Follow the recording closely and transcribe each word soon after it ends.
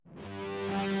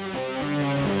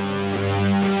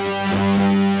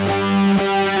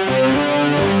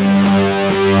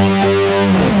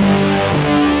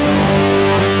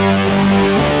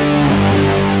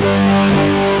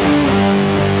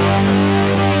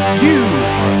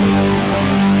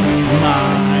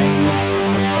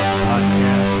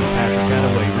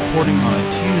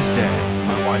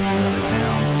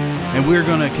and we're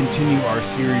going to continue our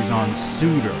series on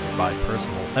Suitor by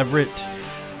Percival Everett.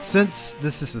 Since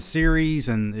this is a series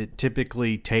and it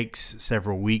typically takes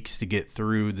several weeks to get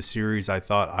through the series, I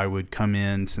thought I would come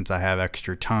in, since I have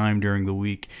extra time during the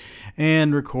week,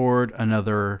 and record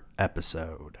another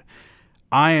episode.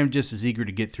 I am just as eager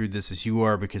to get through this as you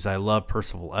are because I love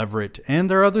Percival Everett, and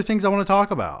there are other things I want to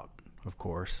talk about, of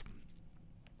course.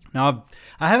 Now,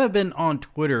 I haven't been on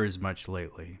Twitter as much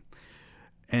lately,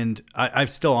 and I'm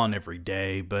still on every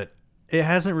day, but it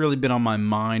hasn't really been on my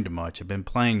mind much. I've been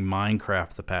playing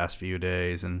Minecraft the past few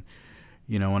days, and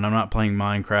when I'm not playing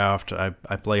Minecraft,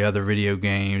 I play other video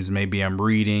games. Maybe I'm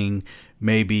reading,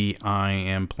 maybe I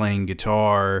am playing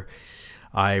guitar.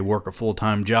 I work a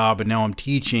full-time job, and now I'm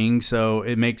teaching, so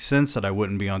it makes sense that I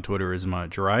wouldn't be on Twitter as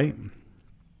much, right?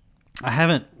 I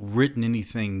haven't written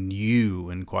anything new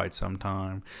in quite some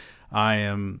time. I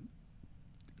am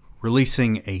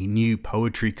releasing a new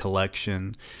poetry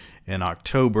collection in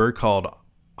October called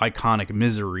Iconic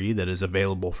Misery that is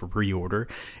available for pre-order.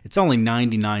 It's only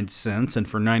 99 cents, and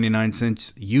for 99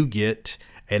 cents you get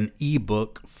an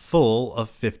ebook full of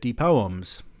 50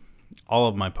 poems. All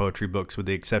of my poetry books, with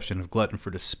the exception of Glutton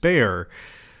for Despair,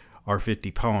 are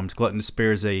 50 poems. Glutton for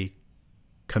Despair is a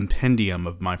compendium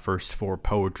of my first 4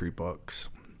 poetry books.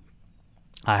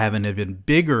 I have an even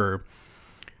bigger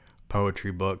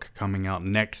poetry book coming out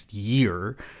next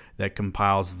year that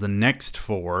compiles the next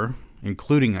 4,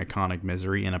 including Iconic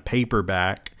Misery, in a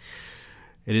paperback.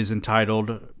 It is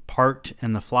entitled Parked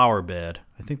in the Flower Bed.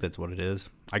 I think that's what it is.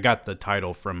 I got the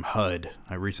title from HUD.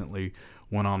 I recently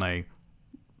went on a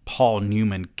Paul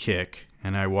Newman kick,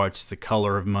 and I watched The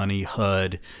Color of Money,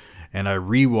 HUD, and I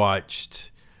rewatched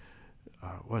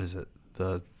what is it?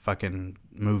 The fucking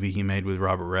movie he made with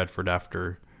Robert Redford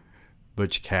after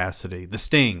Butch Cassidy. The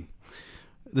Sting.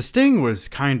 The Sting was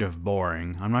kind of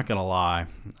boring. I'm not going to lie.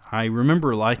 I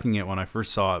remember liking it when I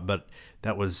first saw it, but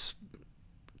that was,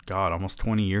 almost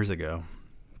 20 years ago.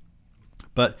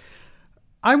 But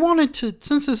I wanted to,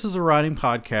 since this is a writing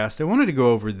podcast, I wanted to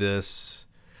go over this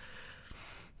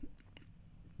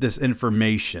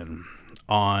information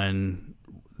on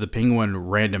the Penguin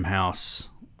Random House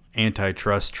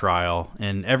antitrust trial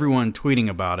and everyone tweeting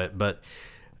about it, but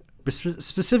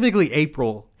specifically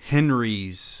April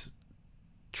Henry's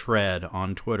thread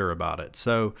on Twitter about it.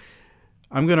 So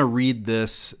I'm going to read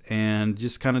this and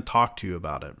just kind of talk to you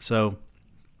about it. So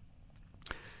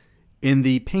in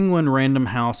the Penguin Random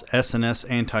House SNS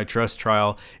antitrust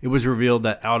trial, it was revealed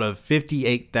that out of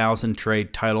 58,000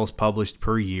 trade titles published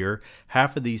per year,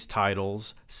 half of these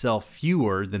titles sell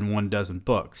fewer than 1 dozen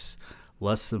books.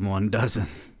 Less than 1 dozen.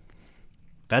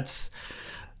 That's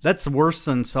worse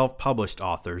than self-published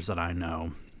authors that I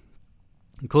know,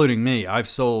 including me. I've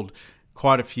sold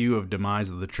quite a few of Demise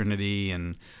of the Trinity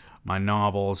and my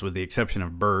novels, with the exception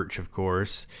of Birch, of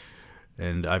course.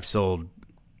 And I've sold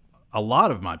a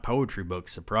lot of my poetry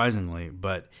books, surprisingly.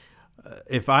 But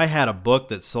if I had a book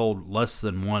that sold less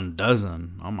than 1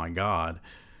 dozen, oh my God,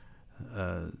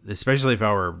 especially if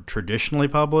I were traditionally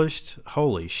published,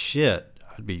 holy shit,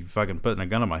 I'd be fucking putting a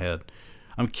gun on my head.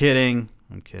 I'm kidding.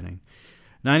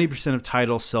 90% of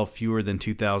titles sell fewer than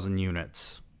 2,000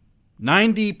 units.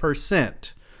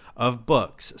 90% of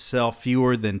books sell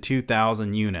fewer than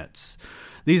 2,000 units.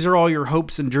 These are all your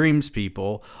hopes and dreams,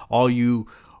 people. All you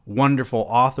wonderful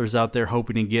authors out there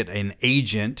hoping to get an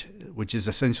agent, which is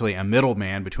essentially a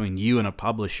middleman between you and a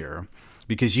publisher,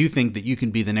 because you think that you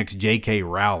can be the next J.K.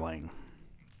 Rowling.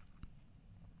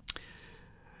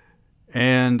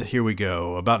 And here we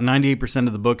go. About 98%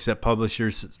 of the books that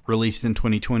publishers released in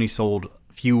 2020 sold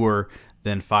fewer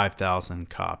than 5,000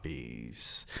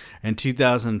 copies. In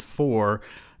 2004,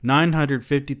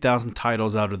 950,000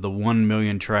 titles out of the 1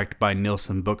 million tracked by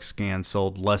Nielsen BookScan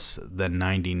sold less than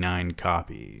 99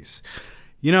 copies.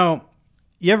 You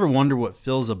ever wonder what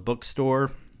fills a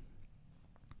bookstore?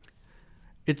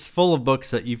 It's full of books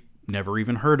that you've never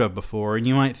even heard of before, and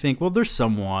you might think, well, there's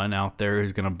someone out there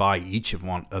who's going to buy each of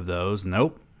one of those.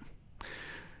 Nope.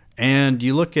 And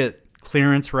you look at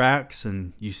clearance racks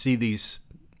and you see these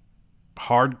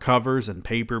hardcovers and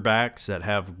paperbacks that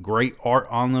have great art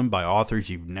on them by authors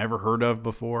you've never heard of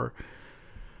before.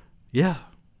 Yeah,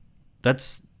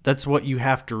 that's what you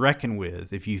have to reckon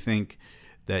with if you think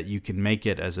that you can make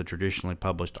it as a traditionally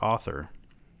published author.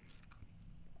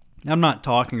 I'm not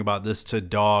talking about this to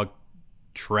dog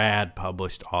trad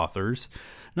published authors.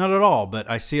 Not at all, but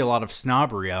I see a lot of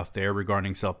snobbery out there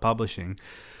regarding self-publishing.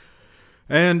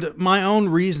 And my own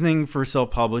reasoning for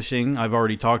self-publishing, I've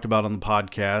already talked about on the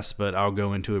podcast, but I'll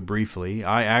go into it briefly.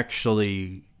 I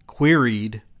actually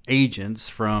queried agents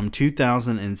from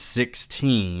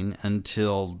 2016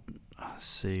 until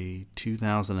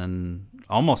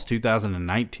almost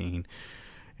 2019.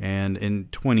 And in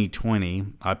 2020,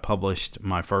 I published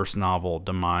my first novel,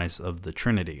 Demise of the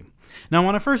Trinity. Now,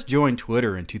 when I first joined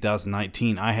Twitter in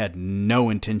 2019, I had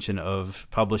no intention of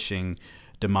publishing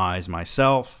Demise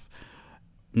myself.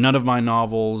 None of my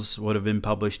novels would have been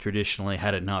published traditionally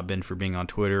had it not been for being on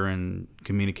Twitter and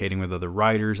communicating with other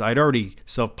writers. I'd already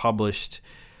self-published,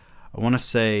 I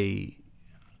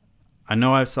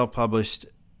know I've self-published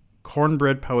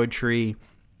Cornbread Poetry,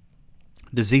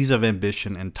 Disease of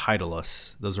Ambition, and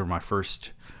Titleist. Those were my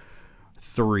first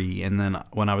 3. And then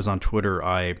when I was on Twitter,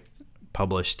 I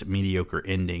published Mediocre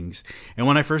Endings. And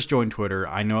when I first joined Twitter,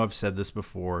 I know I've said this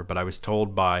before, but I was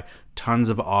told by tons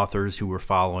of authors who were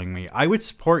following me, I would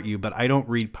support you, but I don't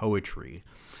read poetry.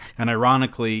 And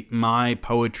ironically, my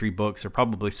poetry books are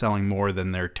probably selling more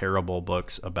than their terrible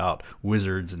books about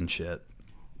wizards and shit.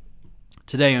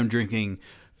 Today I'm drinking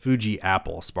Fuji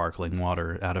Apple sparkling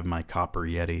water out of my copper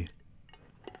Yeti.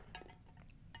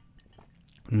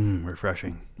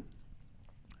 Refreshing.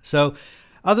 So,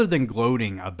 other than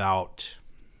gloating about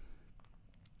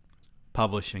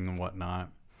publishing and whatnot,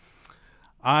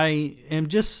 I am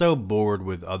just so bored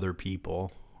with other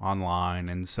people online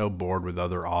and so bored with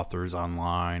other authors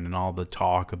online and all the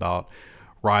talk about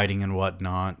writing and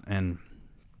whatnot. And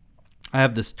I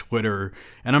have this Twitter,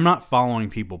 and I'm not following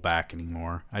people back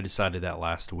anymore. I decided that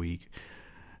last week.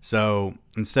 So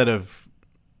instead of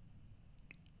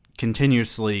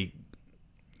continuously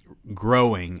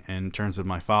growing in terms of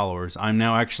my followers, I'm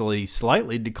now actually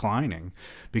slightly declining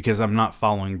because I'm not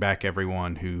following back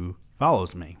everyone who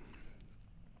follows me.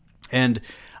 And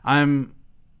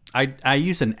I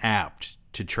use an app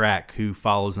to track who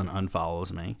follows and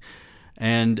unfollows me.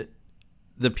 And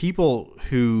the people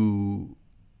who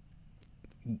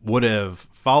would have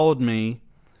followed me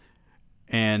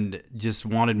and just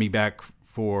wanted me back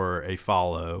for a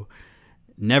follow,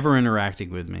 never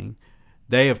interacting with me,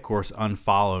 they, of course,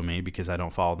 unfollow me because I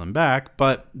don't follow them back,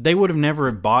 but they would have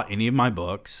never bought any of my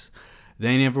books.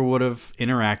 They never would have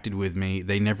interacted with me.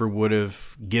 They never would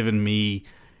have given me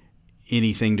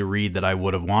anything to read that I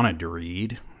would have wanted to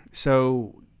read.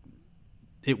 So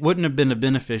it wouldn't have been a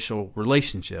beneficial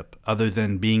relationship other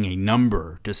than being a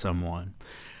number to someone.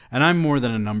 And I'm more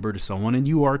than a number to someone, and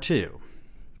you are too.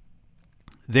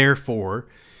 Therefore,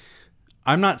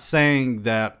 I'm not saying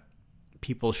that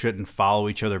people shouldn't follow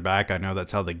each other back. I know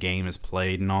that's how the game is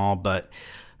played and all, but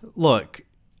look,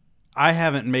 I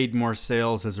haven't made more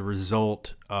sales as a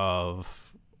result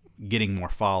of getting more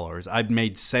followers. I've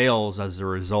made sales as a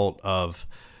result of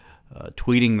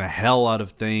tweeting the hell out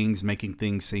of things, making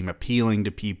things seem appealing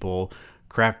to people,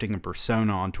 crafting a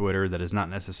persona on Twitter that is not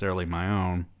necessarily my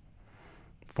own,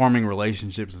 forming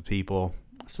relationships with people,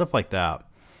 stuff like that.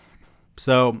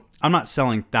 So I'm not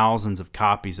selling thousands of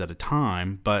copies at a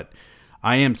time, but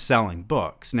I am selling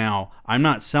books. Now, I'm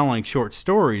not selling short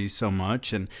stories so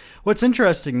much, and what's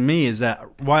interesting to me is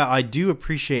that while I do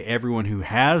appreciate everyone who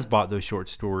has bought those short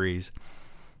stories,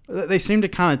 they seem to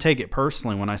kind of take it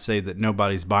personally when I say that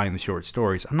nobody's buying the short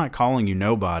stories. I'm not calling you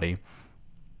nobody,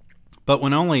 but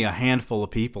when only a handful of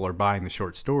people are buying the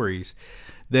short stories,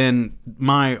 then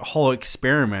my whole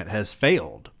experiment has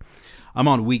failed. I'm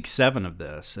on week 7 of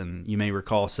this, and you may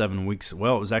recall 7 weeks,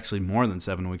 well, it was actually more than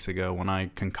 7 weeks ago when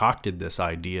I concocted this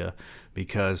idea,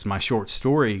 because my short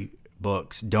story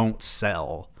books don't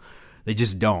sell. They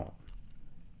just don't.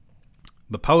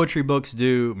 The poetry books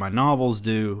do, my novels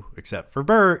do, except for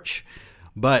Birch,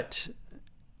 but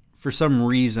for some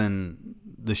reason,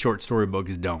 the short story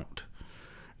books don't.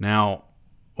 Now,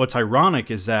 what's ironic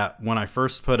is that when I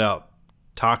first put out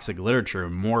Toxic Literature,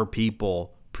 more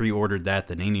people pre-ordered that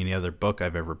than any other book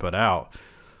I've ever put out.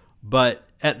 But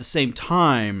at the same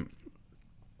time,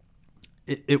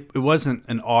 it wasn't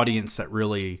an audience that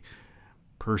really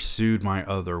pursued my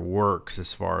other works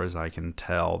as far as I can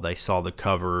tell. They saw the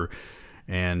cover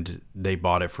and they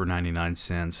bought it for 99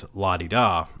 cents,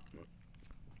 la-di-da.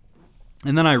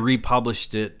 And then I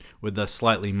republished it with a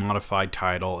slightly modified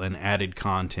title and added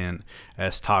content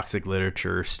as Toxic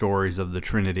Literature, Stories of the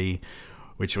Trinity,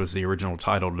 which was the original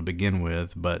title to begin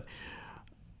with, but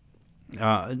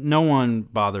no one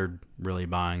bothered really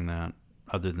buying that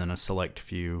other than a select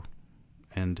few.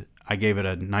 And I gave it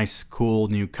a nice, cool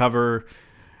new cover,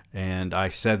 and I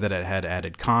said that it had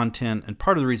added content. And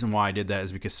part of the reason why I did that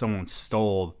is because someone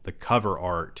stole the cover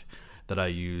art that I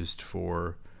used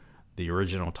for the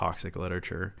original Toxic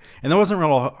Literature. And there wasn't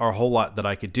really a whole lot that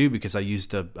I could do because I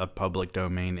used a public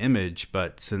domain image,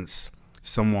 but since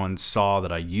someone saw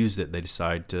that I used it, they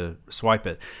decided to swipe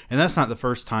it. And that's not the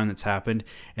first time that's happened,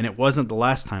 and it wasn't the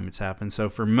last time it's happened. So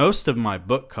for most of my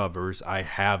book covers, I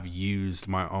have used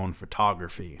my own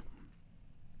photography.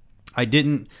 I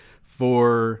didn't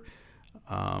for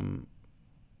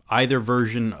either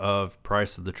version of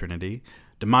Price of the Trinity.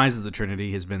 Demise of the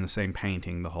Trinity has been the same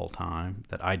painting the whole time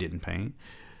that I didn't paint.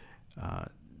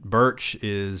 Birch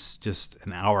is just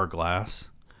an hourglass.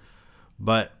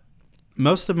 But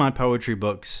most of my poetry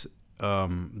books,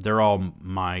 they're all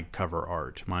my cover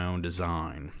art, my own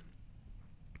design,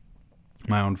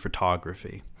 my own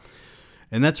photography.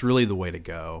 And that's really the way to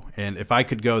go. And if I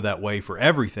could go that way for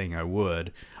everything, I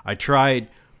would. I tried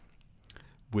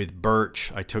with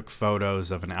Birch. I took photos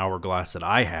of an hourglass that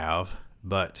I have,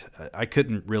 but I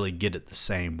couldn't really get it the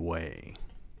same way.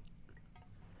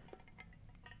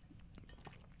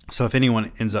 So if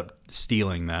anyone ends up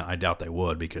stealing that, I doubt they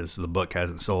would, because the book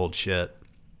hasn't sold shit.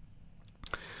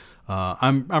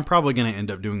 I'm probably going to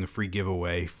end up doing a free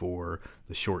giveaway for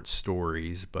the short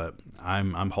stories, but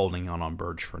I'm holding on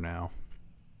Birch for now.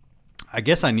 I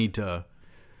guess I need to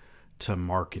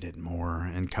market it more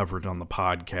and cover it on the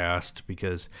podcast,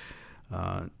 because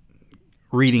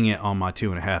reading it on my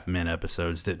 2.5 Men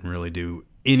episodes didn't really do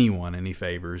anyone any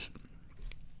favors.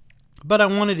 But I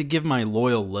wanted to give my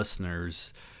loyal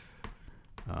listeners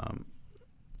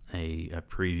a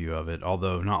preview of it,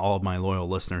 although not all of my loyal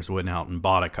listeners went out and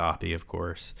bought a copy, of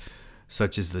course,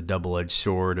 such as the double-edged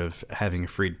sword of having a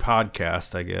free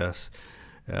podcast, I guess.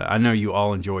 I know you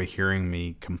all enjoy hearing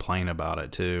me complain about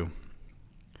it too.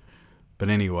 But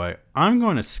anyway, I'm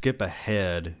going to skip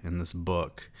ahead in this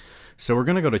book. So we're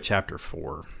going to go to chapter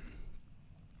 4.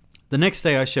 The next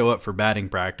day I show up for batting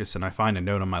practice, and I find a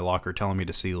note on my locker telling me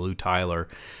to see Lou Tyler.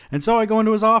 And so I go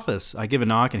into his office. I give a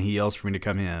knock, and he yells for me to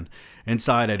come in.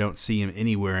 Inside, I don't see him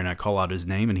anywhere, and I call out his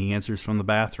name, and he answers from the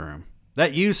bathroom.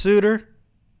 "That you, Suitor?"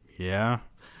 "Yeah."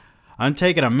 "I'm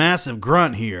taking a massive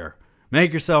grunt here.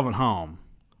 Make yourself at home."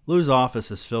 Lou's office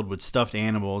is filled with stuffed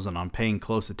animals, and I'm paying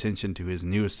close attention to his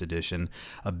newest addition,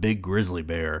 a big grizzly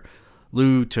bear.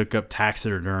 Lou took up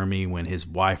taxidermy when his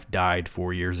wife died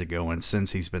 4 years ago, and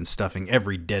since he's been stuffing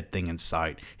every dead thing in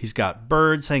sight. He's got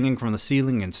birds hanging from the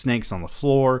ceiling and snakes on the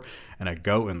floor, and a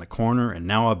goat in the corner, and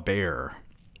now a bear.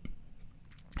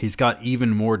 He's got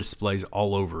even more displays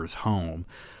all over his home.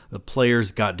 The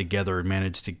players got together and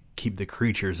managed to keep the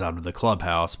creatures out of the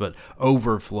clubhouse, but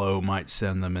overflow might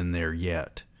send them in there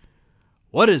yet.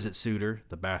 "What is it, Suitor?"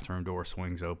 The bathroom door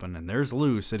swings open, and there's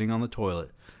Lou sitting on the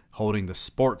toilet, holding the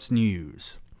sports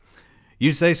news.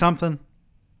 "You say something?"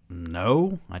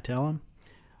 "No," I tell him.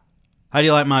 "How do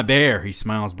you like my bear?" He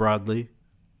smiles broadly.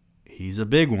 "He's a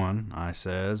big one," I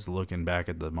says, looking back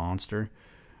at the monster.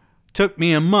 "Took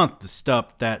me a month to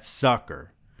stuff that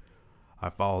sucker." I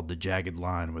followed the jagged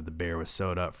line where the bear was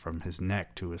sewed up from his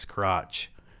neck to his crotch.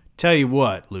 "Tell you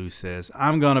what," Lou says,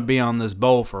 "I'm going to be on this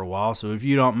bowl for a while, so if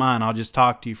you don't mind, I'll just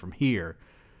talk to you from here."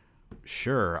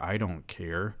 "Sure, I don't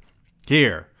care."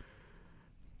 "Here.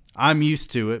 I'm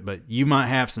used to it, but you might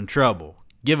have some trouble.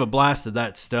 Give a blast of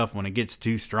that stuff when it gets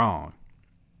too strong."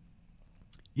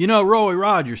 "You know Roy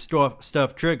Rogers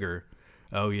stuffed Trigger."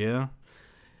 "Oh, yeah?"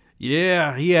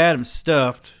 "Yeah, he had him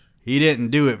stuffed. He didn't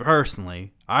do it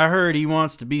personally. I heard he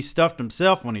wants to be stuffed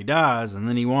himself when he dies, and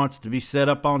then he wants to be set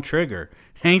up on Trigger.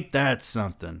 Ain't that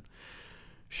something?"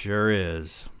 "Sure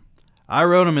is." "I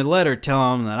wrote him a letter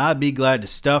telling him that I'd be glad to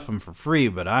stuff him for free,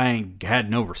 but I ain't had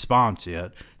no response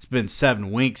yet. It's been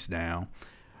 7 weeks now.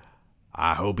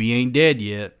 I hope he ain't dead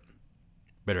yet.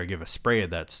 Better give a spray of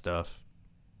that stuff."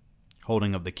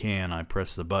 Holding up the can, I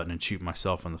press the button and shoot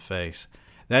myself in the face.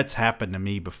 That's happened to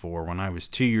me before. When I was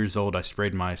 2 years old, I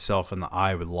sprayed myself in the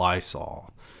eye with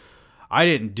Lysol. I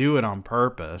didn't do it on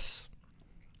purpose.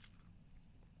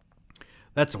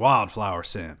 "That's wildflower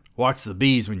scent. Watch the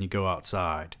bees when you go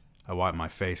outside." I wipe my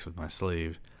face with my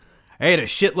sleeve. "I ate a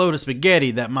shitload of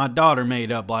spaghetti that my daughter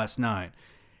made up last night.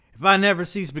 If I never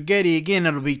see spaghetti again,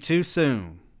 it'll be too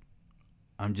soon."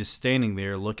 I'm just standing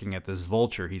there looking at this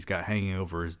vulture he's got hanging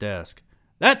over his desk.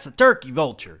 "That's a turkey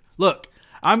vulture. Look,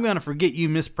 I'm going to forget you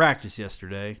missed practice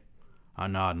yesterday." I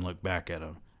nod and look back at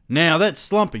him. "Now, that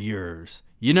slump of yours.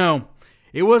 You know,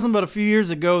 it wasn't but a few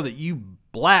years ago that you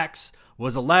blacks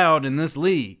was allowed in this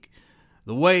league.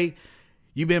 The way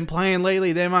you've been playing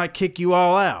lately, they might kick you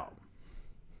all out."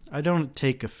 I don't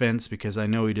take offense because I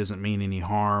know he doesn't mean any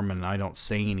harm, and I don't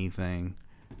say anything.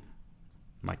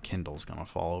 My Kindle's going to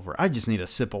fall over. I just need a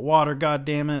sip of water,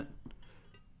 goddammit.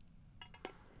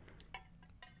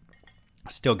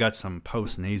 Still got some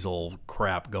post-nasal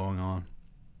crap going on.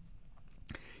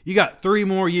 You got 3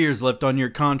 more years left on your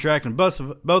contract, and both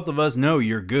of us know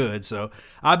you're good, so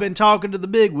I've been talking to the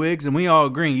bigwigs, and we all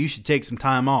agree you should take some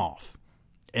time off.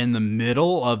 In the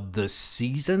middle of the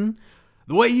season?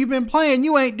 The way you've been playing,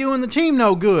 you ain't doing the team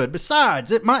no good.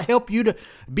 Besides, it might help you to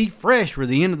be fresh for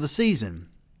the end of the season.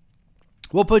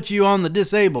 We'll put you on the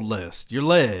disabled list, your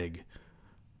leg.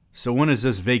 So when is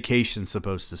this vacation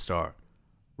supposed to start?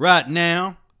 Right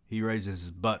now. He raises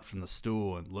his butt from the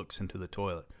stool and looks into the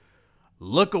toilet.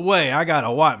 Look away, I gotta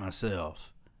wipe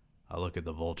myself. I look at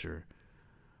the vulture.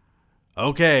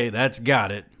 Okay, that's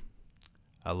got it.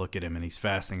 I look at him and he's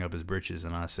fastening up his breeches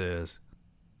and I says,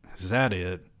 is that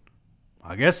it?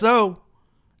 I guess so.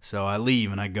 So I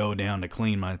leave and I go down to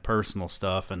clean my personal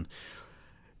stuff, and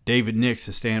David Nix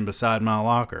is standing beside my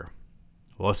locker.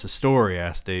 What's the story?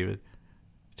 Asked David.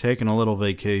 Taking a little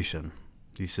vacation.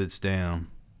 He sits down.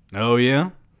 Oh yeah?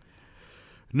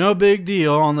 No big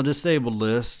deal on the disabled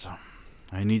list.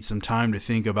 I need some time to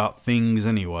think about things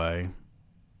anyway.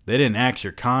 They didn't axe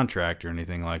your contract or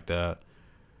anything like that.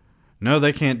 No,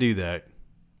 they can't do that.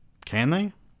 Can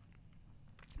they?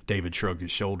 David shrugged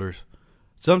his shoulders.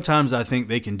 Sometimes I think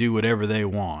they can do whatever they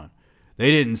want. They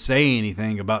didn't say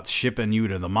anything about shipping you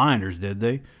to the minors, did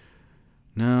they?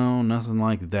 No, nothing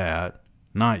like that.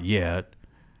 Not yet.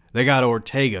 They got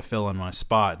Ortega filling my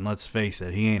spot, and let's face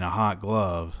it, he ain't a hot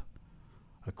glove.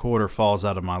 A quarter falls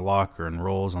out of my locker and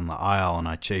rolls on the aisle, and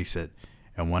I chase it.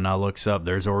 And when I looks up,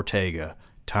 there's Ortega,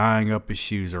 tying up his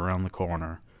shoes around the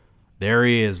corner. There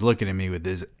he is, looking at me with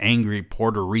his angry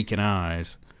Puerto Rican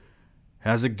eyes.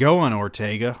 How's it going,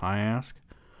 Ortega? I ask.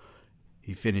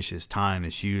 He finishes tying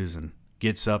his shoes and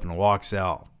gets up and walks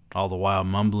out, all the while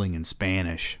mumbling in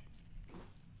Spanish.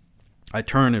 I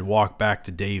turn and walk back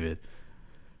to David.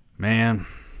 Man,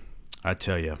 I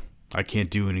tell you, I can't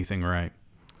do anything right.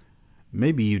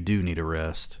 Maybe you do need a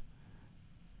rest.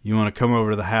 You want to come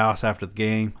over to the house after the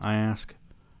game? I ask.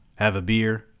 Have a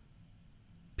beer?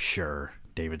 Sure.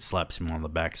 David slaps him on the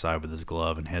backside with his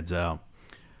glove and heads out.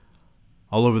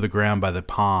 All over the ground by the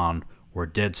pond were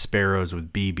dead sparrows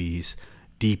with BBs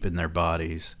deep in their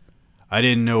bodies. I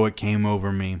didn't know what came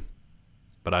over me,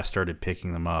 but I started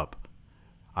picking them up.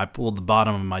 I pulled the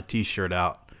bottom of my t-shirt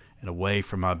out and away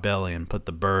from my belly and put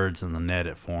the birds in the net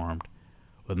it formed.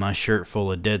 With my shirt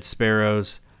full of dead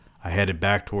sparrows, I headed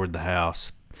back toward the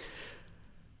house.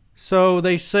 So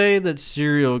they say that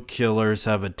serial killers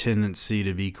have a tendency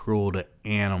to be cruel to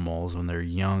animals when they're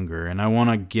younger, and I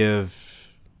want to give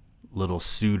little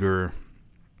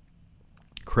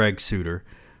Craig Suter,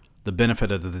 the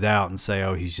benefit of the doubt and say,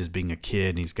 oh, he's just being a kid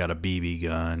and he's got a BB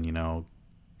gun,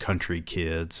 country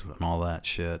kids and all that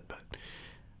shit. But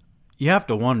you have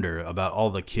to wonder about all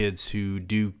the kids who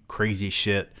do crazy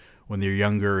shit when they're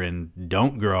younger and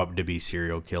don't grow up to be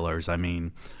serial killers. I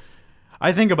mean,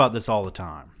 I think about this all the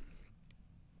time.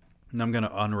 And I'm going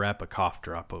to unwrap a cough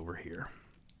drop over here.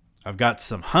 I've got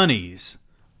some Honeys.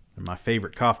 They're my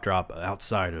favorite cough drop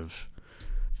outside of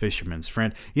Fisherman's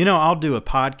Friend. I'll do a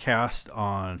podcast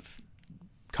on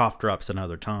cough drops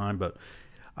another time, but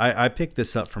I picked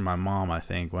this up from my mom, I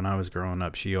think. When I was growing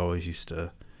up, she always used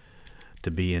to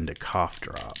be into cough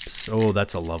drops. Oh,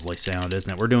 that's a lovely sound,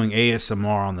 isn't it? We're doing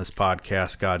ASMR on this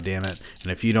podcast, goddammit.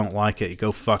 And if you don't like it,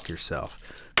 go fuck yourself.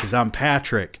 Because I'm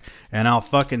Patrick, and I'll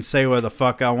fucking say what the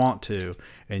fuck I want to,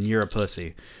 and you're a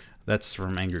pussy. That's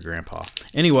from Angry Grandpa.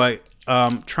 Anyway,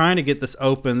 trying to get this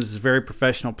open. This is very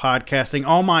professional podcasting.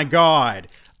 Oh my God.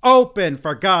 Open,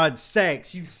 for God's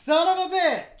sakes. You son of a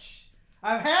bitch.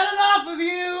 I've had enough of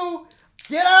you.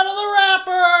 Get out of the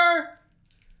wrapper.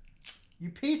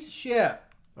 You piece of shit.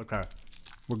 Okay.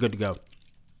 We're good to go.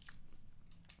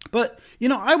 But,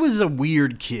 I was a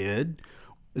weird kid.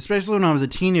 Especially when I was a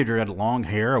teenager. I had long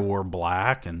hair. I wore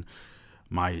black. And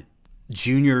my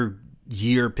junior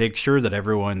year picture that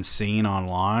everyone's seen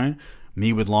online,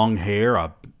 me with long hair,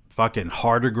 a fucking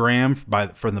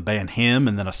heartogram from the band Him,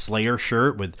 and then a Slayer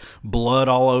shirt with blood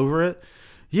all over it.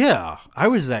 Yeah, I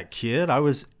was that kid. I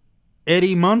was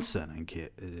Eddie Munson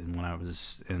when I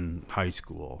was in high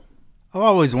school. I've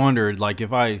always wondered,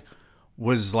 if I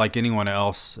was like anyone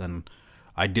else and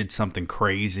I did something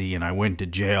crazy and I went to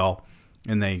jail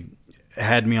and they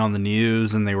had me on the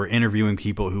news and they were interviewing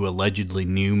people who allegedly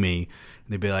knew me.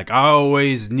 They'd be like, I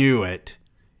always knew it.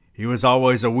 He was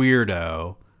always a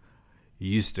weirdo. He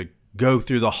used to go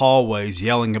through the hallways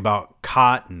yelling about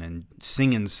cotton and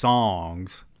singing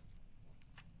songs.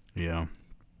 Yeah.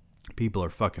 People are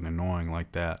fucking annoying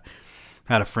like that.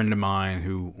 I had a friend of mine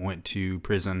who went to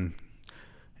prison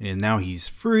and now he's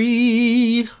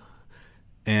free.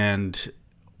 And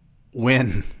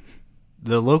when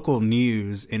the local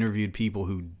news interviewed people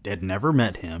who had never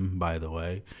met him, by the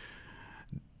way,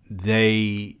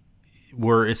 they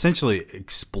were essentially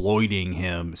exploiting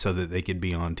him so that they could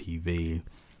be on TV.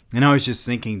 And I was just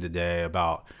thinking today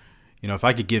about, if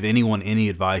I could give anyone any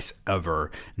advice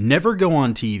ever, never go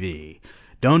on TV.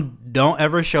 Don't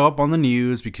ever show up on the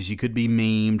news because you could be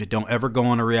memed. Don't ever go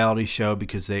on a reality show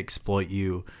because they exploit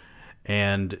you.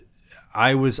 And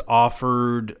I was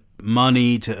offered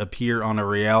money to appear on a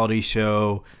reality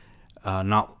show.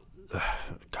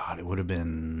 It would have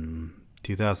been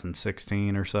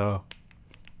 2016 or so.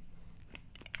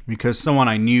 Because someone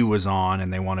I knew was on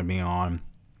and they wanted me on.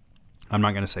 I'm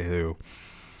not going to say who.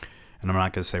 And I'm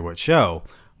not going to say what show.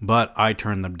 But I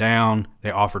turned them down.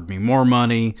 They offered me more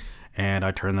money. And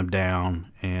I turned them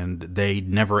down. And they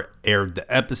never aired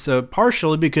the episode.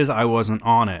 Partially because I wasn't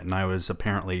on it. And I was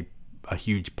apparently a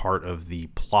huge part of the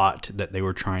plot that they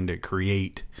were trying to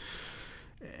create.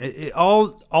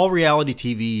 All reality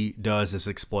TV does is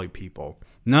exploit people.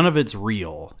 None of it's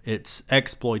real. It's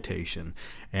exploitation.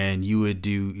 And you would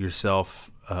do yourself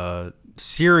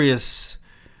serious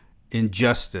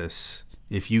injustice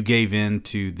if you gave in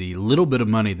to the little bit of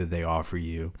money that they offer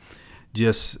you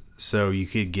just so you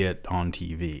could get on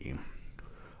TV.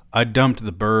 I dumped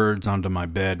the birds onto my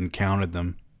bed and counted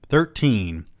them.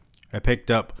 13. I picked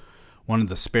up one of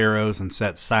the sparrows and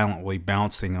sat silently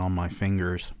bouncing on my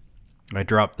fingers. I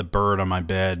dropped the bird on my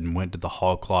bed and went to the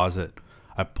hall closet.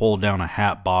 I pulled down a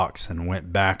hat box and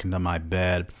went back into my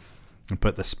bed and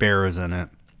put the sparrows in it.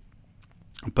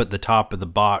 I put the top of the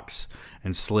box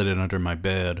and slid it under my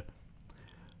bed.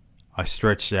 I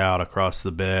stretched out across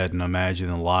the bed and imagined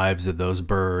the lives of those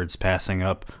birds passing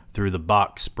up through the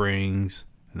box springs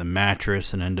and the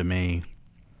mattress and into me.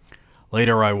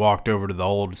 Later, I walked over to the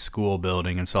old school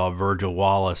building and saw Virgil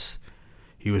Wallace.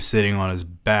 He was sitting on his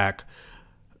back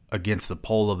against the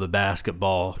pole of the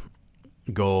basketball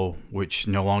goal, which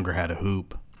no longer had a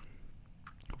hoop.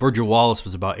 Virgil Wallace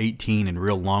was about 18 and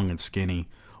real long and skinny.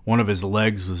 One of his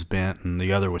legs was bent and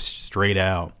the other was straight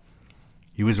out.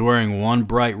 He was wearing one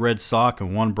bright red sock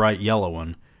and one bright yellow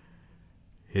one.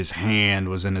 His hand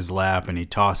was in his lap and he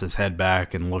tossed his head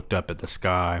back and looked up at the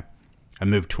sky. I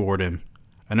moved toward him.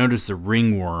 I noticed a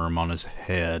ringworm on his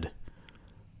head.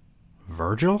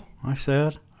 "Virgil?" I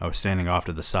said. I was standing off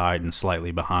to the side and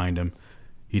slightly behind him.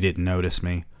 He didn't notice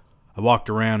me. I walked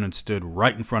around and stood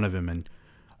right in front of him and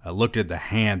I looked at the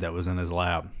hand that was in his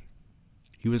lap.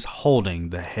 He was holding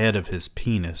the head of his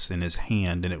penis in his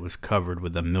hand and it was covered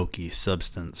with a milky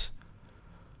substance.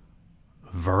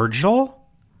 "Virgil?"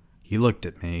 He looked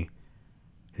at me.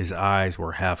 His eyes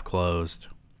were half closed.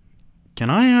 "Can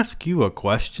I ask you a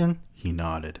question?" He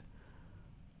nodded.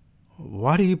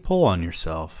 "Why do you pull on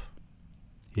yourself?"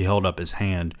 He held up his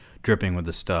hand, dripping with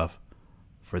the stuff.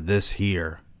 "For this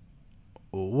here."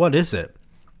 "What is it?"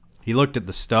 He looked at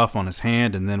the stuff on his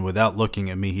hand and then without looking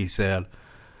at me he said,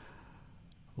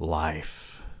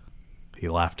 "Life." He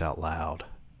laughed out loud.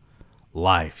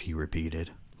 "Life," he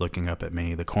repeated, looking up at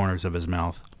me, the corners of his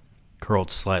mouth curled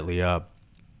slightly up.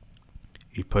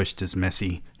 He pushed his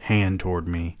messy hand toward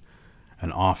me,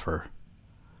 an offer.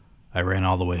 I ran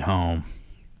all the way home.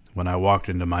 When I walked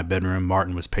into my bedroom,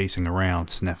 Martin was pacing around,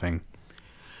 sniffing.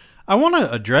 I want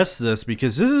to address this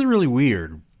because this is really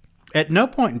weird. At no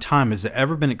point in time has it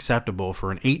ever been acceptable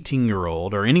for an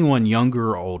 18-year-old or anyone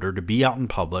younger or older to be out in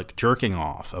public jerking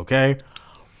off, okay?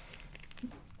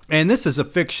 And this is a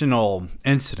fictional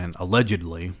incident,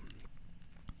 allegedly.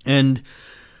 And,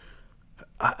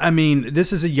 I mean,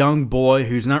 this is a young boy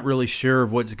who's not really sure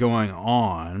of what's going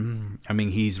on. I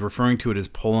mean, he's referring to it as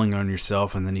pulling on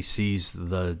yourself, and then he sees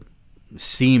the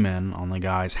semen on the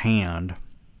guy's hand.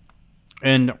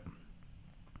 And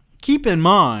keep in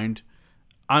mind,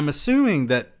 I'm assuming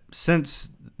that since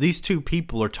these two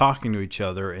people are talking to each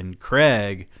other and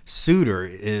Craig Suter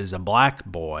is a black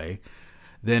boy,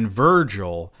 then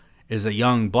Virgil is a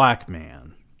young black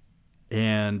man.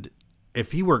 And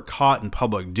if he were caught in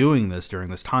public doing this during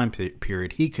this time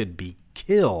period, he could be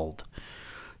killed.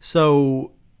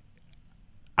 So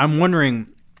I'm wondering,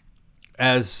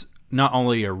 as not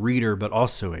only a reader but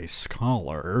also a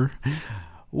scholar,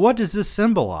 what does this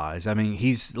symbolize? I mean,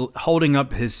 he's holding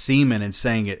up his semen and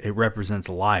saying it represents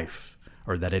life,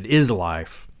 or that it is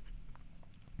life.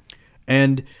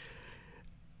 And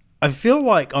I feel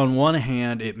like on one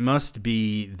hand, it must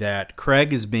be that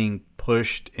Craig is being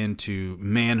pushed into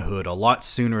manhood a lot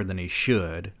sooner than he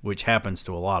should, which happens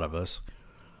to a lot of us.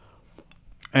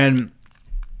 And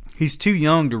he's too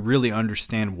young to really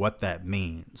understand what that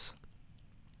means.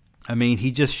 I mean,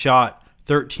 he just shot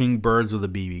 13 birds with a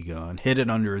BB gun, hid it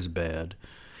under his bed,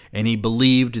 and he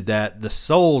believed that the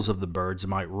souls of the birds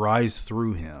might rise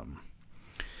through him.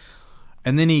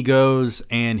 And then he goes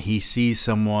and he sees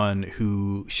someone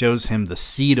who shows him the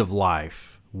seed of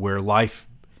life, where life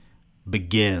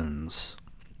begins,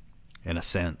 in a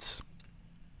sense.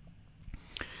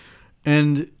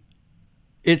 And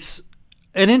it's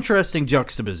an interesting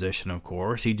juxtaposition, of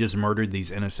course. He just murdered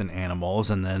these innocent animals,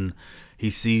 and then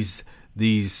he sees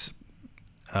these,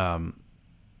 I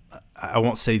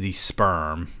won't say these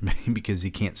sperm, because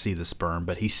he can't see the sperm,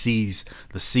 but he sees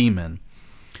the semen.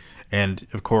 And,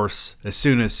 of course, as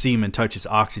soon as semen touches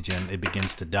oxygen, it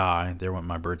begins to die. There went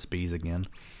my Burt's Bees again.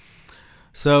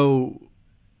 So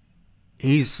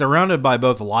he's surrounded by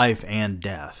both life and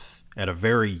death at a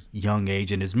very young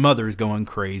age, and his mother's going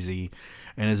crazy,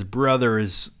 and his brother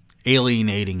is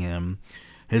alienating him.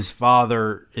 His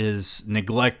father is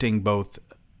neglecting both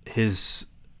his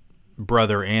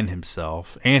brother and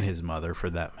himself, and his mother for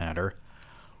that matter.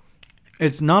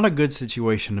 It's not a good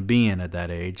situation to be in at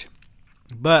that age.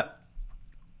 But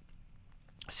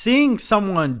seeing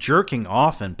someone jerking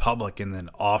off in public and then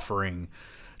offering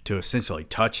to essentially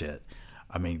touch it,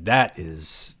 I mean, that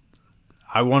is,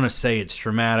 I want to say it's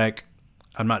traumatic.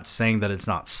 I'm not saying that it's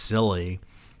not silly,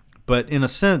 but in a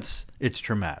sense, it's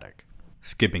traumatic.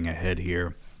 Skipping ahead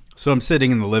here. So I'm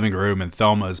sitting in the living room, and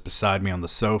Thelma is beside me on the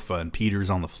sofa, and Peter's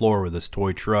on the floor with his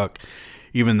toy truck,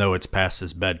 even though it's past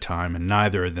his bedtime, and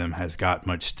neither of them has got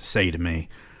much to say to me.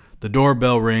 The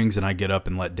doorbell rings, and I get up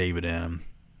and let David in.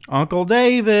 "Uncle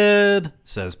David,"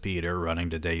 says Peter,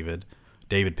 running to David.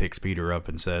 David picks Peter up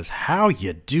and says, "How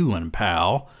you doing,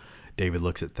 pal?" David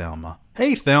looks at Thelma.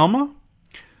 "Hey, Thelma."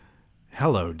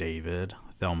 "Hello, David."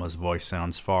 Thelma's voice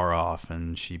sounds far off,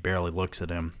 and she barely looks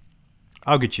at him.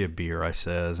 "I'll get you a beer," I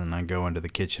says, and I go into the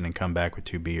kitchen and come back with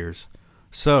 2 beers.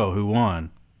 "So, who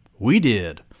won?" "We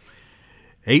did.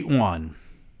 8-1.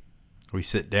 We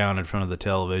sit down in front of the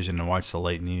television and watch the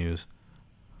late news.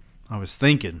 "I was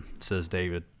thinking," says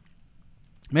David,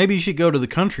 "maybe you should go to the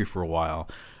country for a while.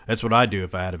 That's what I'd do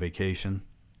if I had a vacation."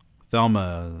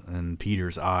 Thelma and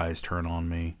Peter's eyes turn on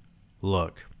me.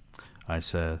 "Look," I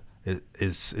said,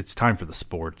 it's time for the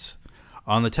sports.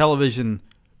 On the television,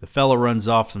 the fella runs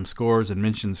off some scores and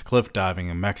mentions cliff diving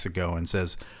in Mexico and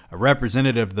says a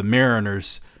representative of the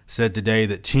Mariners said today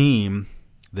that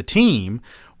the team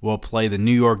will play the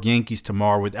New York Yankees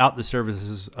tomorrow without the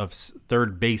services of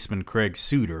third baseman Craig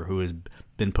Suter, who has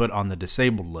been put on the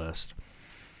disabled list.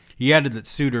 He added that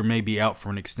Suter may be out for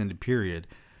an extended period.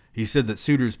 He said that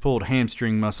Suter's pulled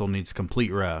hamstring muscle needs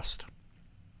complete rest.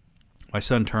 My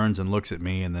son turns and looks at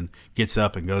me and then gets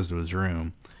up and goes to his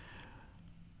room.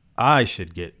 "I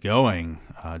should get going,"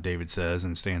 David says,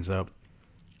 and stands up.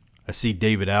 I see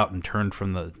David out and turn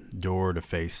from the door to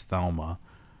face Thelma.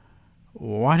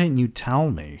 "Why didn't you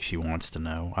tell me?" she wants to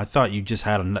know. "I thought you just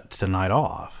had tonight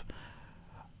off."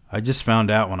 "I just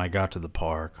found out when I got to the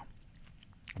park."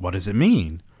 "What does it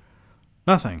mean?"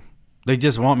 "Nothing. They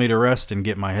just want me to rest and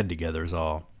get my head together is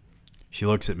all." She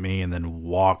looks at me and then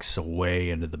walks away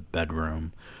into the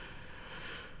bedroom.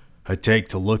 I take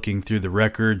to looking through the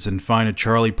records and find a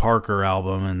Charlie Parker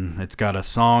album, and it's got a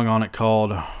song on it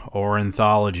called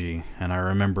Ornithology, and I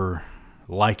remember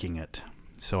liking it.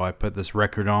 So I put this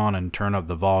record on and turn up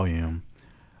the volume.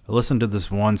 I listened to this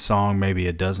one song maybe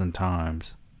a dozen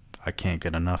times. I can't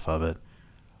get enough of it.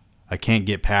 I can't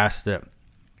get past it,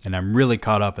 and I'm really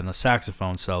caught up in the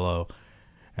saxophone solo,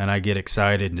 and I get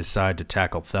excited and decide to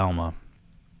tackle Thelma.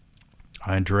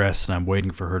 I undress, and I'm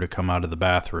waiting for her to come out of the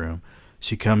bathroom.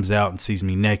 She comes out and sees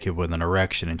me naked with an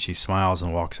erection, and she smiles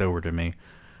and walks over to me.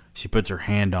 She puts her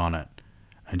hand on it,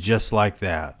 and just like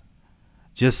that,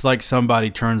 just like somebody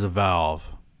turns a valve,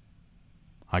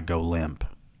 I go limp.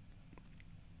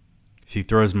 She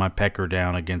throws my pecker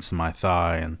down against my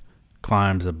thigh and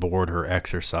climbs aboard her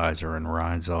exerciser and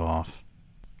rides off.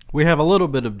 We have a little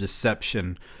bit of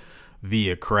deception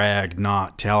via Craig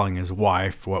not telling his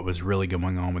wife what was really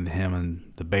going on with him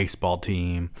and the baseball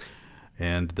team,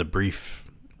 and the brief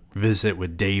visit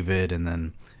with David, and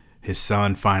then his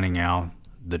son finding out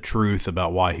the truth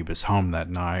about why he was home that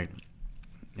night,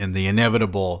 and the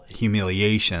inevitable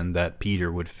humiliation that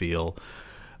Peter would feel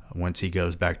once he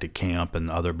goes back to camp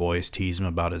and other boys tease him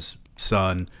about his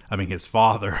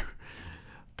father,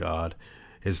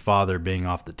 his father being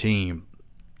off the team.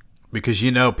 Because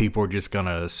people are just going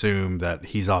to assume that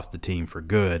he's off the team for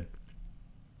good.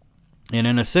 And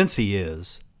in a sense he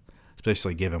is,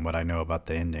 especially given what I know about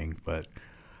the ending. But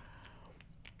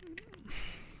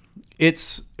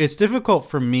it's difficult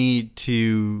for me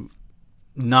to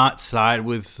not side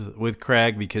with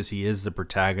Craig because he is the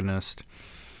protagonist.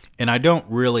 And I don't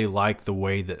really like the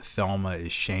way that Thelma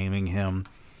is shaming him.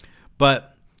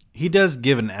 But he does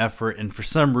give an effort, and for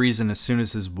some reason, as soon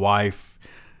as his wife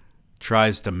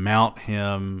tries to mount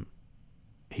him,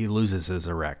 he loses his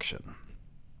erection.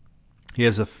 He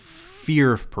has a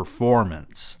fear of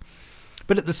performance.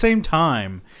 But at the same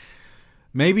time,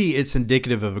 maybe it's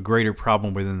indicative of a greater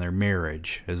problem within their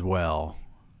marriage as well.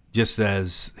 Just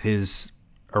as his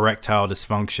erectile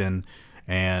dysfunction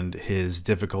and his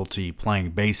difficulty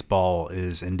playing baseball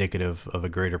is indicative of a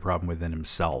greater problem within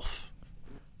himself.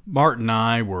 Martin and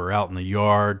I were out in the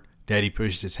yard. Daddy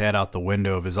pushed his head out the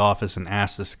window of his office and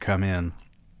asked us to come in.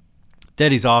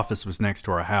 Daddy's office was next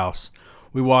to our house.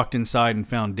 We walked inside and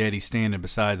found Daddy standing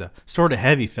beside a sort of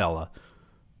heavy fella.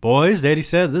 "Boys," Daddy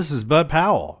said, "this is Bud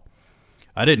Powell."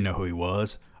 I didn't know who he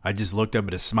was. I just looked up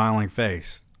at his smiling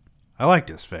face. I liked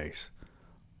his face.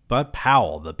 "Bud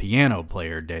Powell, the piano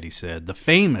player," Daddy said. "The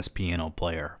famous piano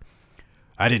player."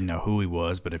 I didn't know who he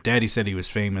was, but if Daddy said he was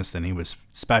famous, then he was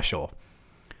special.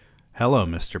 "Hello,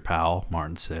 Mr. Powell,"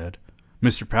 Martin said.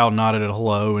 Mr. Powell nodded a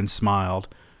hello and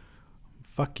smiled.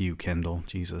 "Fuck you, Kendall,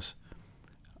 Jesus."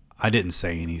 I didn't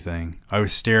say anything. I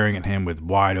was staring at him with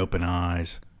wide open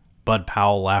eyes. Bud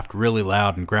Powell laughed really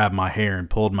loud and grabbed my hair and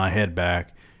pulled my head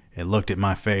back and looked at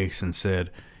my face and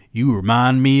said, "You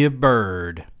remind me of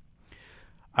Bird."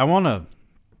 I want to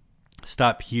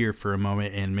stop here for a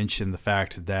moment and mention the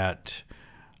fact that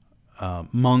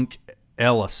Monk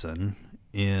Ellison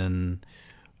in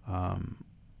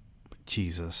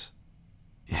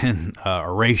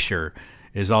Erasure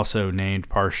is also named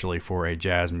partially for a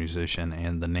jazz musician,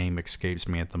 and the name escapes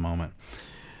me at the moment.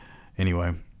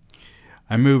 Anyway,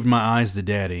 I moved my eyes to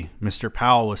Daddy. Mr.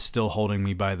 Powell was still holding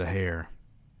me by the hair.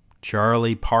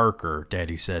 "Charlie Parker,"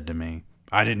 Daddy said to me.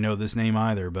 I didn't know this name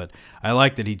either, but I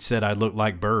liked that he'd said I looked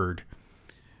like Bird.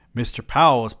 Mr.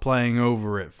 Powell was playing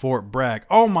over at Fort Bragg.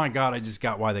 Oh my God, I just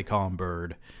got why they call him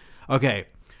Bird. Okay,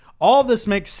 all this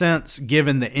makes sense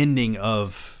given the ending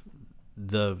of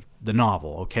the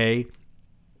novel, okay?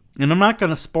 And I'm not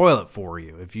going to spoil it for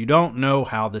you. If you don't know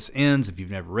how this ends, if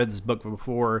you've never read this book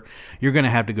before, you're going to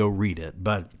have to go read it.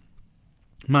 But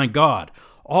my God,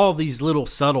 all these little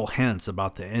subtle hints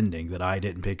about the ending that I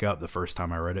didn't pick up the first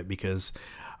time I read it because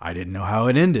I didn't know how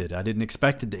it ended. I didn't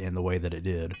expect it to end the way that it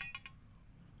did.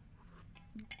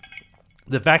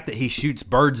 The fact that he shoots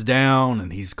birds down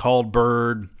and he's called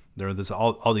Bird, there's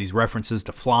all these references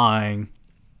to flying.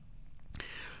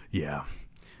 Yeah.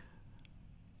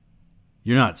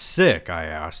 "You're not sick?" I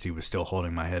asked. He was still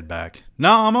holding my head back.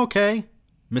 "No, I'm okay."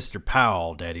 "Mr.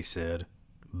 Powell," Daddy said.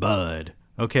 "Bud."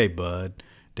 "Okay, Bud."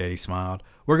 Daddy smiled.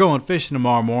 "We're going fishing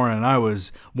tomorrow morning, and I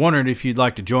was wondering if you'd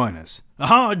like to join us."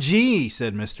 "Oh, gee,"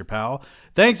 said Mr. Powell.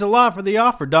 "Thanks a lot for the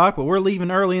offer, Doc, but we're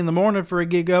leaving early in the morning for a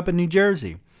gig up in New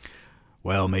Jersey."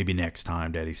 "Well, maybe next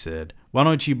time," Daddy said. "Why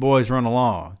don't you boys run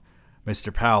along?"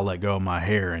 Mr. Powell let go of my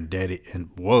hair, and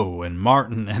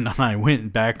Martin and I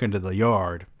went back into the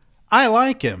yard. "I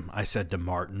like him," I said to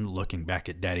Martin, looking back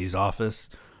at Daddy's office.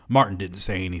 Martin didn't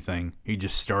say anything. He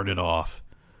just started off.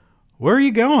 "Where are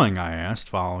you going?" I asked,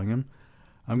 following him.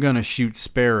 "I'm going to shoot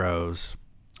sparrows."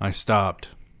 I stopped.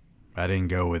 I didn't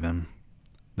go with him.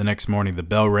 The next morning, the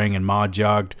bell rang and Ma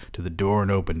jogged to the door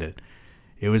and opened it.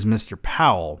 It was Mr.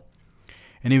 Powell,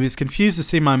 and he was confused to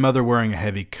see my mother wearing a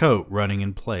heavy coat running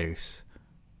in place.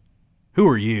 "Who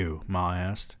are you?" Ma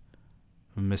asked.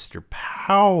 "Mr.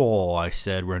 Powell," I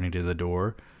said, running to the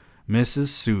door. "Mrs.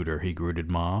 Suter," he greeted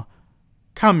Ma.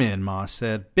 "Come in," Ma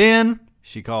said. "Ben,"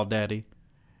 she called Daddy.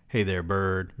 "Hey there,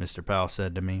 Bird," Mr. Powell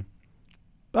said to me.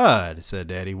 "Bud," said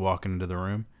Daddy, walking into the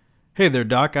room. "Hey there,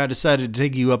 Doc, I decided to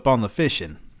take you up on the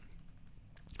fishing."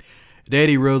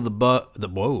 Daddy rode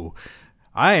Whoa,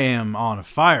 I am on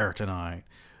fire tonight.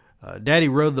 Daddy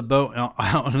rowed the boat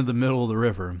out into the middle of the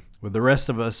river. With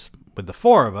the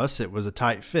four of us, it was a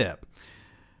tight fit.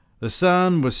 The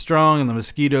sun was strong and the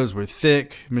mosquitoes were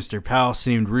thick. Mr. Powell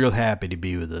seemed real happy to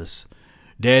be with us.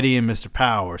 Daddy and Mr.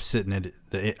 Powell were sitting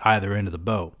at either end of the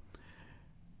boat.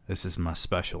 "This is my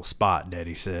special spot,"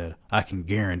 Daddy said. "I can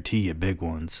guarantee you big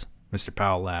ones." Mr.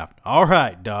 Powell laughed. "All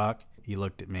right, Doc." He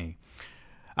looked at me.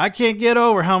 "I can't get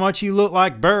over how much you look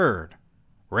like Bird.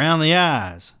 Round the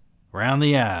eyes. Round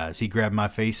the eyes." He grabbed my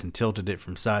face and tilted it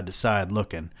from side to side,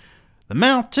 looking. "The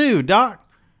mouth, too, Doc.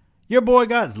 Your boy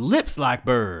got lips like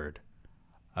Bird."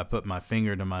 I put my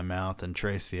finger to my mouth and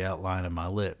traced the outline of my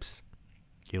lips.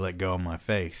 He let go of my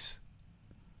face.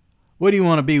 "What do you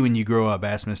want to be when you grow up?"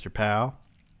 asked Mr. Powell.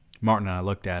 Martin and I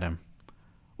looked at him.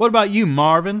 "What about you,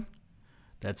 Marvin?"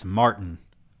 "That's Martin."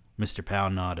 Mr.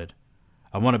 Powell nodded.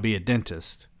 "I want to be a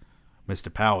dentist."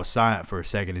 Mr. Powell was silent for a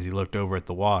second as he looked over at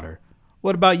the water.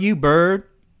 "What about you, Bird?"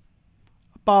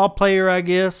 "A ball player, I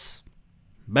guess."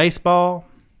 "Baseball?"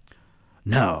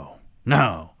 No.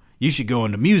 You should go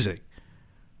into music."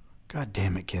 "God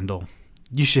damn it, Kendall.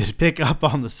 You should pick up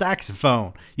on the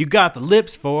saxophone. You got the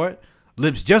lips for it.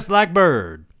 Lips just like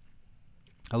Bird.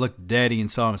 I looked at Daddy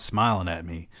and saw him smiling at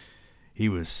me. He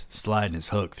was sliding his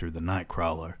hook through the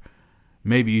nightcrawler.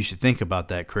 Maybe you should think about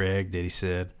that, Craig, Daddy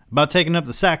said. About taking up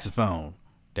the saxophone.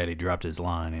 Daddy dropped his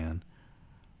line in.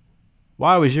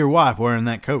 Why was your wife wearing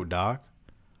that coat, Doc?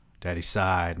 Daddy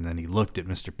sighed, and then he looked at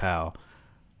Mr. Powell.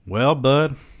 Well,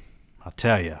 Bud, I'll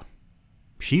tell you,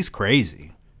 she's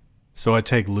crazy. So I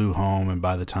take Lou home, and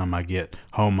by the time I get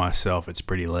home myself, it's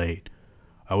pretty late.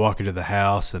 I walk into the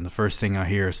house, and the first thing I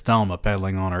hear is Thelma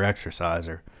pedaling on her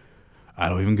exerciser. I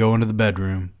don't even go into the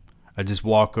bedroom. I just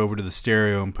walk over to the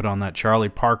stereo and put on that Charlie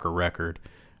Parker record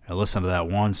and listen to that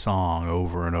one song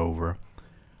over and over.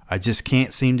 I just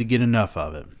can't seem to get enough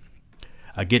of it.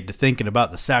 I get to thinking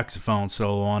about the saxophone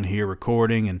solo on here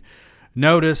recording and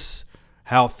notice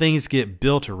how things get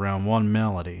built around one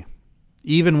melody.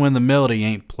 Even when the melody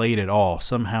ain't played at all,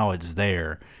 somehow it's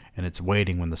there and it's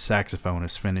waiting when the saxophone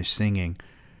is finished singing.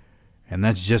 And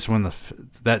that's just when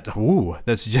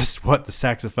that's just what the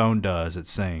saxophone does. It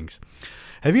sings.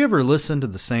 Have you ever listened to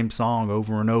the same song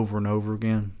over and over and over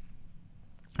again?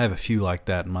 I have a few like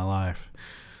that in my life.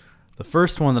 The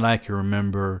first one that I can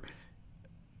remember,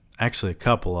 actually a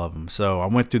couple of them. So I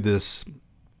went through this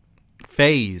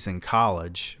phase in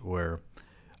college where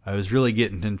I was really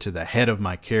getting into the head of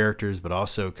my characters, but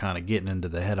also kind of getting into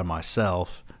the head of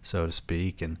myself, so to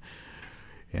speak. And,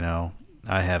 you know,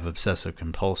 I have obsessive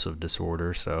compulsive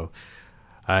disorder, so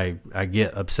I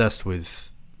get obsessed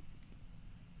with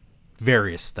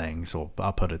various things. Well,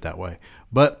 I'll put it that way.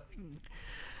 But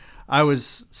I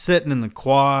was sitting in the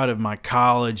quad of my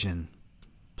college and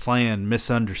playing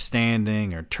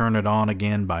Misunderstanding or Turn It On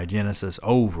Again by Genesis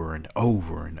over and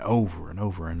over and over and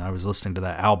over. And I was listening to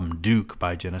that album Duke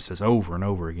by Genesis over and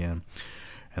over again.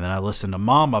 And then I listened to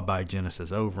Mama by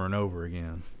Genesis over and over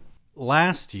again.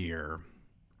 Last year,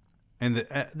 and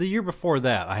the year before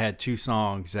that, I had two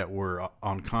songs that were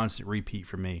on constant repeat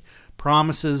for me.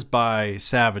 Promises by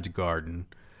Savage Garden.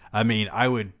 I mean, I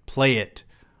would play it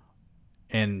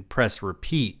and press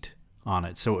repeat on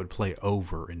it so it would play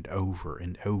over and over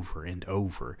and over and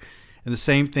over. And the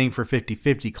same thing for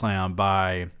 50/50 Clown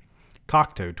by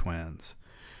Cocteau Twins.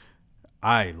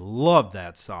 I love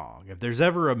that song. If there's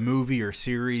ever a movie or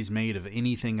series made of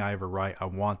anything I ever write, I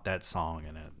want that song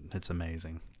in it. It's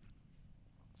amazing.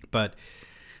 But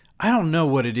I don't know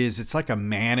what it is. It's like a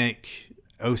manic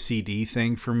OCD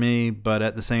thing for me, but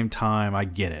at the same time, I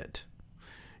get it.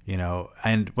 You know,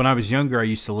 and when I was younger, I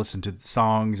used to listen to the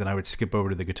songs and I would skip over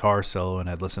to the guitar solo and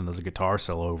I'd listen to the guitar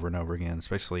solo over and over again,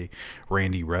 especially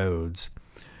Randy Rhoads.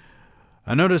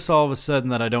 I notice all of a sudden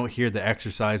that I don't hear the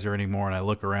exerciser anymore and I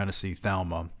look around to see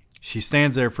Thelma. She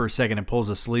stands there for a second and pulls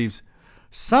the sleeves.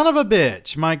 Son of a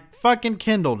bitch, my fucking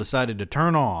Kindle decided to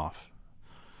turn off.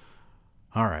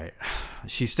 All right.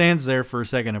 She stands there for a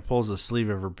second and pulls the sleeve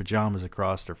of her pajamas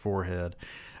across her forehead.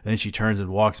 Then she turns and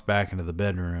walks back into the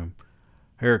bedroom.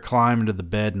 I hear her climb into the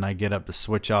bed and I get up to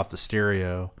switch off the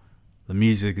stereo. The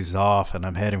music is off and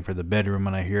I'm heading for the bedroom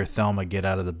when I hear Thelma get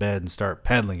out of the bed and start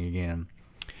pedaling again.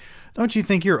 Don't you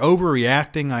think you're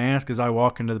overreacting? I ask as I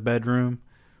walk into the bedroom.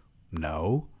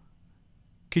 No.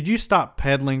 Could you stop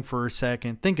pedaling for a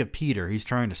second? Think of Peter. He's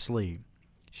trying to sleep.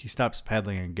 She stops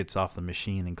pedaling and gets off the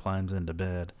machine and climbs into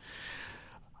bed.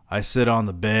 I sit on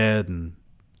the bed and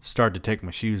start to take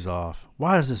my shoes off.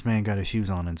 Why has this man got his shoes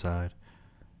on inside?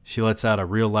 She lets out a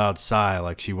real loud sigh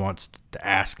like she wants to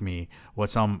ask me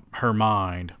what's on her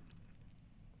mind.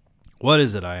 What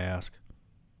is it? I ask.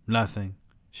 Nothing.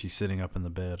 She's sitting up in the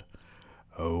bed.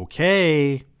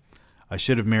 Okay. I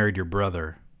should have married your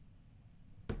brother.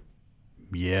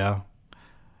 Yeah.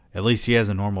 At least he has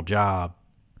a normal job.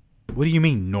 What do you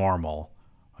mean normal?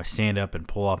 I stand up and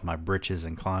pull off my britches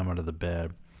and climb under the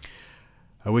bed.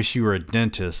 I wish you were a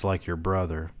dentist like your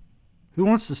brother. Who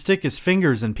wants to stick his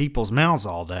fingers in people's mouths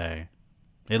all day?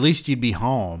 At least you'd be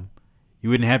home. You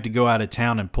wouldn't have to go out of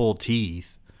town and pull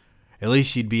teeth. At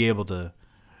least you'd be able to...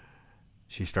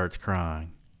 She starts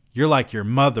crying. You're like your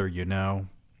mother, you know.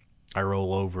 I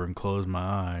roll over and close my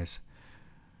eyes.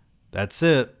 That's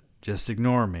it. Just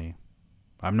ignore me.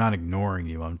 I'm not ignoring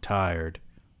you. I'm tired.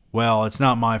 Well, it's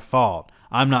not my fault.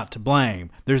 I'm not to blame.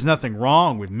 There's nothing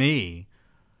wrong with me.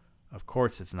 Of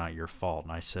course it's not your fault.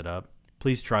 And I sit up.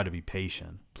 Please try to be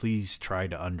patient. Please try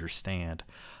to understand.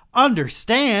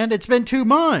 Understand? It's been 2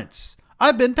 months.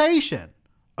 I've been patient.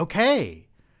 Okay.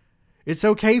 It's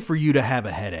okay for you to have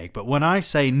a headache, but when I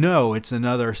say no, it's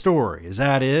another story. Is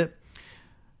that it?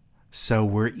 So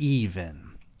we're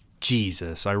even.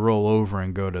 Jesus. I roll over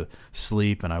and go to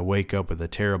sleep and I wake up with a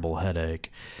terrible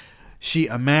headache. She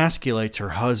emasculates her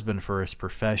husband for his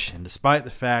profession, despite the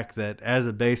fact that as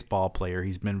a baseball player,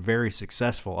 he's been very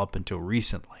successful up until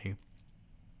recently.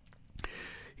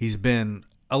 He's been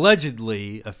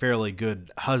allegedly a fairly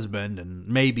good husband and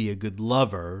maybe a good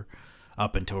lover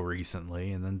up until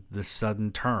recently, and then this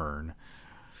sudden turn.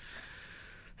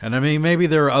 And I mean, maybe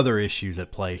there are other issues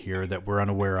at play here that we're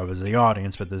unaware of as the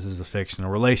audience, but this is a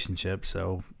fictional relationship,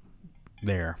 so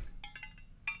there.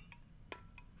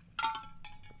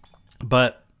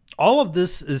 But all of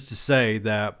this is to say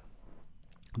that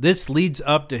this leads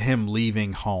up to him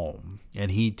leaving home,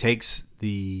 and he takes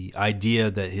the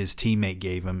idea that his teammate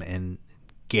gave him and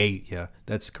yeah,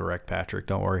 that's correct, Patrick,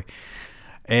 don't worry.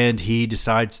 And he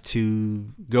decides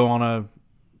to go on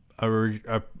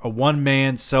a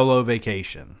one-man solo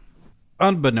vacation.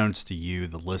 Unbeknownst to you,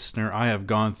 the listener, I have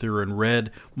gone through and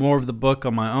read more of the book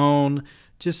on my own,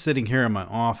 just sitting here in my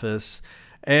office.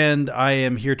 And I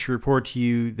am here to report to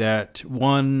you that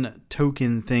one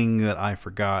token thing that I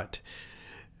forgot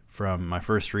from my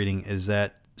first reading is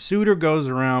that Suter goes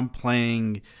around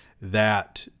playing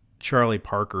that Charlie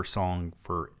Parker song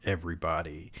for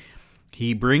everybody.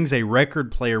 He brings a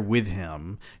record player with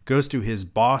him, goes to his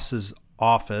boss's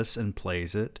office and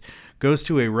plays it, goes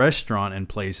to a restaurant and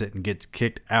plays it and gets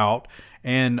kicked out.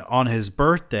 And on his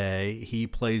birthday, he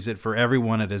plays it for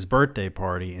everyone at his birthday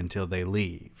party until they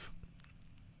leave.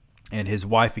 And his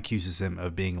wife accuses him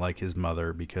of being like his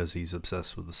mother because he's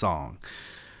obsessed with the song.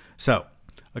 So,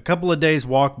 a couple of days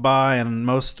walk by, and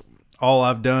all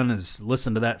I've done is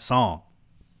listen to that song.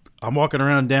 I'm walking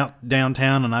around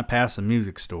downtown, and I pass a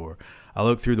music store. I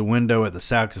look through the window at the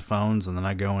saxophones, and then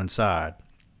I go inside.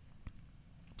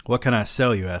 "What can I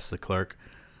sell you?" asks the clerk.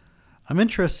 "I'm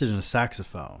interested in a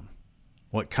saxophone."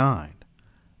 "What kind?"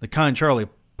 "The kind Charlie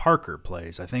Parker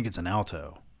plays. I think it's an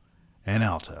alto." "An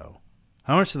alto.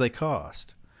 How much do they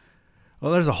cost?"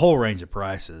 "Well, there's a whole range of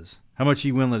prices. How much are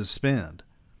you willing to spend?"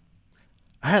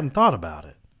 "I hadn't thought about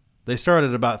it. They start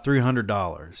at about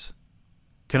 $300.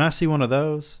 Can I see one of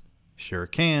those?" "Sure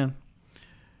can."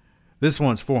 "This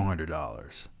one's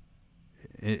 $400.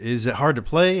 Is it hard to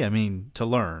play? I mean, to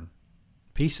learn?"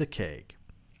 "Piece of cake."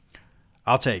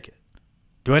 "I'll take it.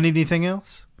 Do I need anything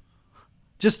else?"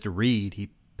 "Just a reed." He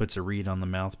puts a reed on the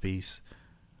mouthpiece.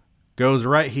 "Goes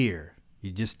right here.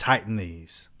 You just tighten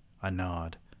these." I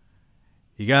nod.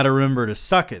 "You got to remember to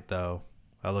suck it, though."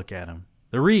 I look at him.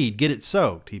 "The reed, get it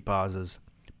soaked." He pauses.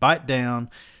 "Bite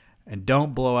down and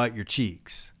don't blow out your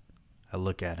cheeks." I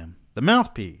look at him. "The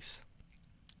mouthpiece."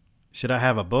 "Should I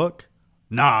have a book?"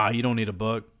 "Nah, you don't need a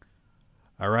book."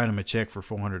 I write him a check for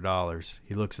 $400.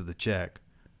 He looks at the check.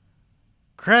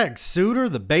 "Craig Suter,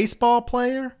 the baseball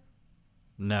player?"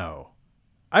 "No.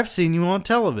 I've seen you on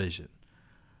television."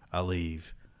 I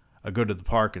leave. I go to the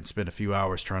park and spend a few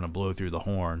hours trying to blow through the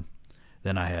horn.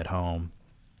 Then I head home.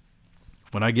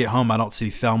 When I get home, I don't see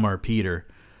Thelma or Peter.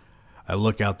 I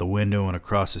look out the window and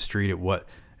across the street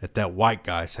at that white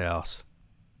guy's house.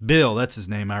 Bill, that's his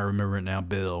name. I remember it now,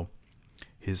 Bill.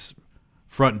 His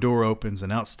front door opens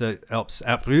and out steps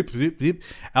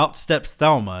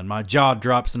Thelma, and my jaw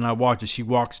drops and I watch as she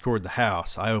walks toward the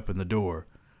house. I open the door.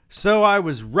 "So I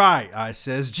was right," I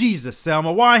says. "Jesus,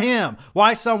 Thelma, why him?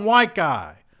 Why some white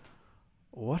guy?"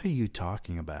 "What are you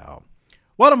talking about?"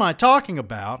 "What am I talking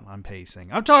about?" I'm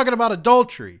pacing. "I'm talking about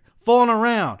adultery, fooling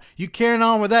around, you carrying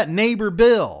on with that neighbor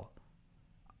Bill."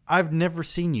 "I've never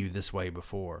seen you this way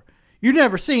before." "You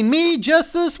never seen me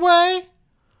just this way?"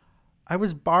 "I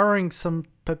was borrowing some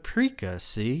paprika,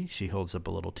 see?" She holds up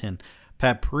a little tin.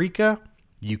 "Paprika?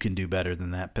 You can do better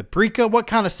than that. Paprika? What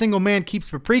kind of single man keeps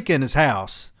paprika in his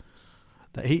house?"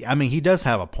 He does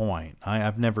have a point.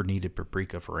 I've never needed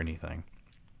paprika for anything.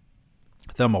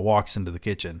 Thelma walks into the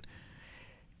kitchen.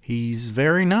 "He's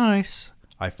very nice."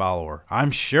 I follow her.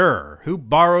 "I'm sure. Who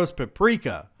borrows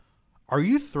paprika?" "Are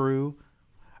you through?"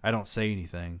 I don't say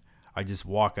anything. I just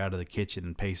walk out of the kitchen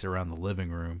and pace around the living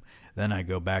room. Then I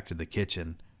go back to the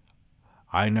kitchen.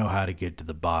 I know how to get to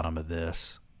the bottom of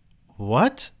this.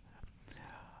 "What?"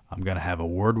 "I'm going to have a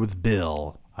word with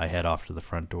Bill." I head off to the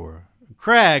front door.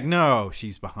 "Craig, no."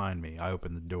 She's behind me. I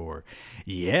open the door.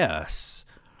 "Yes."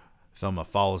 Thelma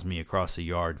follows me across the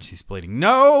yard and she's pleading,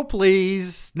 "No,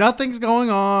 please. Nothing's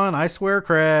going on. I swear,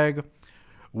 Craig."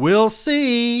 "We'll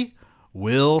see.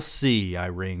 We'll see." I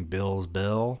ring Bill's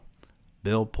bell.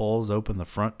 Bill pulls open the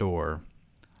front door.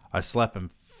 I slap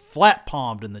him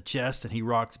flat-palmed in the chest and he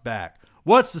rocks back.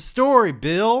 "What's the story,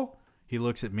 Bill?" He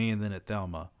looks at me and then at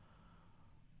Thelma.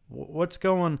 "What's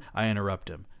going?" I interrupt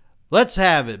him. "Let's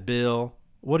have it, Bill."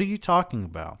 "What are you talking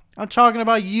about?" "I'm talking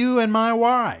about you and my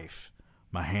wife."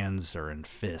 My hands are in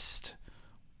fist.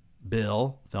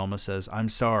 "Bill," Thelma says, "I'm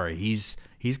sorry. He's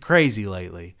He's crazy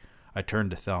lately. I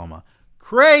turned to Thelma.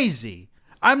 Crazy?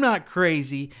 I'm not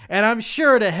crazy, and I'm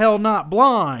sure to hell not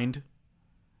blind.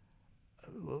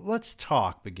 Let's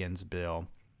talk, begins Bill.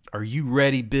 Are you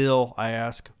ready, Bill? I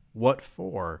ask. What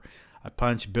for? I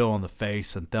punch Bill in the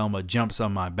face, and Thelma jumps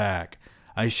on my back.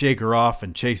 I shake her off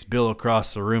and chase Bill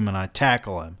across the room, and I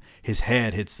tackle him. His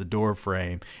head hits the door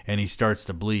frame, and he starts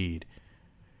to bleed.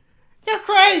 You're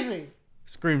crazy,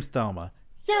 screams Thelma.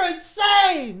 You're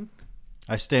insane.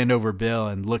 I stand over Bill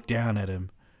and look down at him.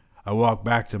 I walk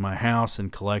back to my house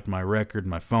and collect my record,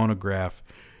 my phonograph,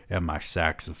 and my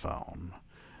saxophone.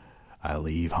 I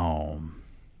leave home.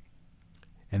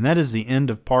 And that is the end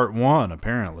of part 1,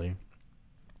 apparently.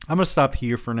 I'm going to stop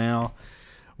here for now.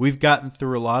 We've gotten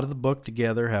through a lot of the book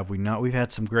together, have we not? We've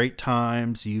had some great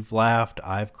times. You've laughed.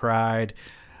 I've cried.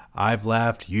 I've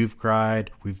laughed. You've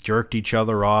cried. We've jerked each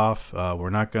other off. We're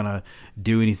not going to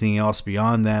do anything else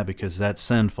beyond that because that's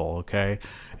sinful, okay?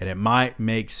 And it might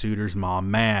make Suitor's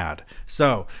mom mad.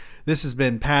 So, this has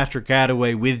been Patrick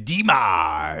Attaway with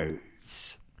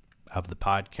Demise of the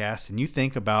podcast. And you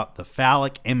think about the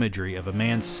phallic imagery of a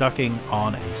man sucking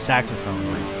on a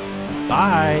saxophone reed.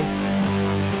 Bye.